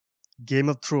Game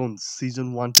of Thrones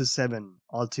Season 1 to 7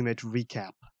 Ultimate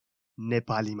Recap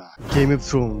नेपालीमा Game of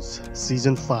Thrones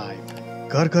Season 5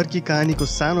 घर घर की कहानीको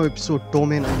सानो एपिसोड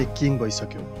टोमेन अहिले किङ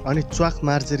भइसक्यो अनि च्वाक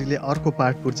मार्जेरीले अर्को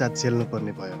पार्ट पूर्जा झेल्नु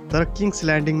पर्ने भयो। तर किङ्स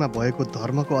ल्यान्डिङमा भएको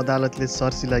धर्मको अदालतले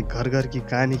सर्सीलाई घर घर की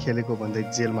कहानी खेलेको भन्दै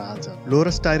जेलमा हाल्छ।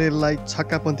 लोरस टाइरेललाई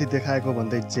छक्कापन्थी देखाएको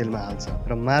भन्दै जेलमा हाल्छ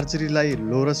र मार्जेरीलाई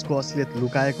लोरसको असलियत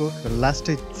लुकाएको र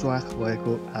लास्टै च्वाक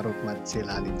भएको आरोपमा जेल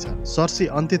हालिन्छ। सर्सी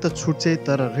अन्त्य त छुट्छे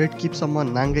तर रेड किपसम्म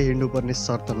नाङ्गै हिँड्नुपर्ने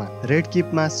शर्तमा। रेड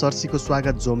किपमा सर्सीको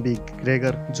स्वागत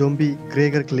जोम्बी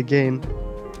ग्रेगर क्लिगेन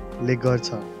ले गर्छ।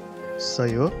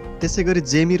 सही हो। त्यसैगरी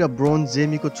जेमी र ब्रोन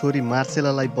जेमीको छोरी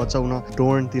मार्सेलालाई बचाउन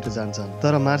डोर्नतिर जान्छन्।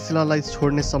 तर मार्सेलालाई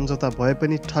छोड्ने सम्झौता भए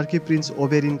पनि टर्की प्रिन्स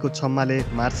ओबेरिनको छम्माले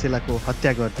मार्सेलाको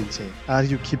हत्या गरिदिन्छ। Are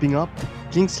you keeping up?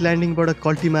 Kings ल्यान्डिङबाट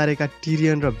कल्टी मारेका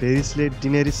टिरियन र भेरिसले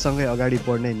डिनेरिससँगै अगाडि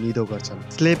बढ्ने निधो गर्छन्।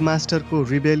 स्लेभ मास्टरको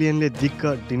रिबेलियनले दिक्क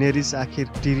डिनेरिस आखिर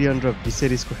टिरियन र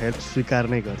भिसेरिसको हेल्प स्वीकार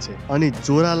नै गर्छ अनि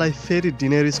जोरालाई फेरि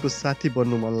डिनेरिसको साथी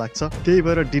बन्नु मन लाग्छ। त्यही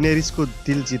भएर डिनेरिसको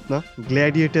दिल जित्न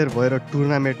ग्ल्याडिएटर भएर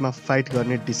टुर्नामेन्टमा फाइट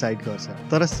गर्ने डिसाइड गर्छ।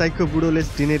 तर साइको बुढोले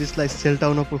डिनेरिसलाई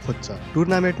सेल्टाउन पो खोज्छ।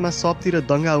 टुर्नामेन्टमा सबतिर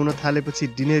दंगा हुन थालेपछि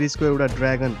डिनेरिसको एउटा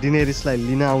ड्र्यागन डिनेरिसलाई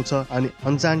लिन आउँछ अनि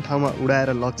अनजान ठाउँमा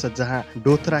उडाएर लग्छ जहाँ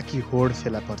डोथराकी होड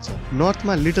फेला पर्छ।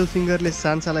 नर्थमा लिटल फिङ्गरले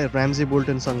सान्सालाई र्याम्जे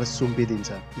बोल्टनसँग सुम्पिदिन्छ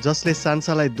जसले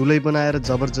सान्सालाई दुलै बनाएर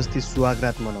जबरजस्ती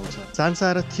सुहागरात मनाउँछ।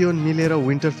 सान्सा र थियोन मिलेर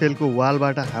विन्टरफेलको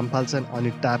वालबाट हाम फाल्छन्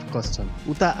अनि टाप कस्छन्।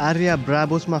 उता आर्या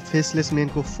ब्राभोसमा फेसलेस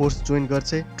मेनको फोर्स जोइन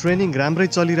गर्छ। ट्रेनिङ राम्रै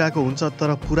चलिरहेको हुन्छ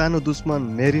तर पुरानो दुश्मन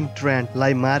मेरिन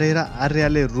ट्रेन्टलाई मारेर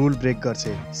आर्याले रुल ब्रेक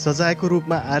गर्छ। सजायको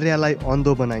रूपमा आर्यालाई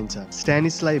अन्धो बनाइन्छ।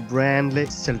 स्ट्यानिसलाई ब्रायनले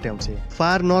सेल्ट्याउँछ।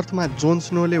 फार नर्थमा जोन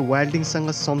स्नोले वाइल्डिङसँग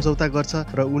सम्झौता गर्छ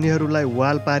र उनीहरूलाई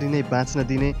वाल पारी नै बाँच्न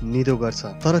दिने निधो गर्छ।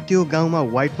 तर त्यो गाउँमा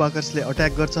व्हाइट वाकर्सले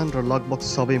अट्याक गर्छन् र लगभग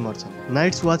सबै मर्छन्।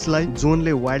 नाइट्स वाचलाई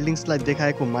जोनले वाइल्डिङ्सलाई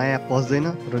देखाएको माया पस्दैन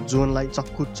र जोनलाई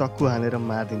चक्कु हानेर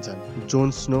मारिदिन्छन्।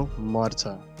 जोन स्नो मर्छ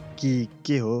कि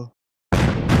के हो?